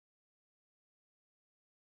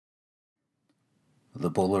The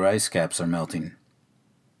polar ice caps are melting.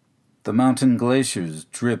 The mountain glaciers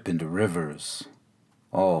drip into rivers.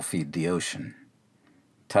 All feed the ocean.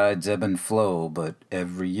 Tides ebb and flow, but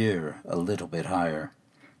every year a little bit higher.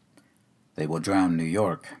 They will drown New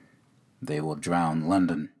York. They will drown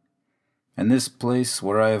London. And this place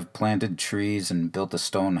where I have planted trees and built a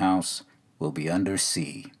stone house will be under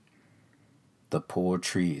sea. The poor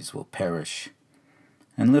trees will perish,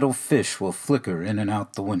 and little fish will flicker in and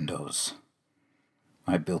out the windows.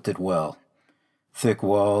 I built it well. Thick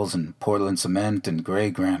walls and Portland cement and gray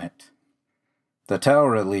granite. The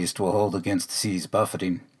tower, at least, will hold against the sea's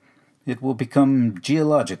buffeting. It will become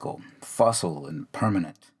geological, fossil, and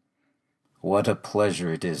permanent. What a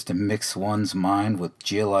pleasure it is to mix one's mind with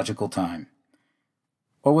geological time,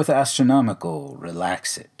 or with astronomical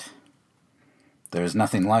relax it. There is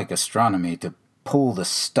nothing like astronomy to pull the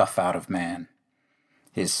stuff out of man,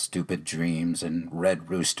 his stupid dreams and red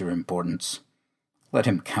rooster importance. Let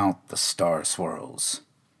him count the star swirls.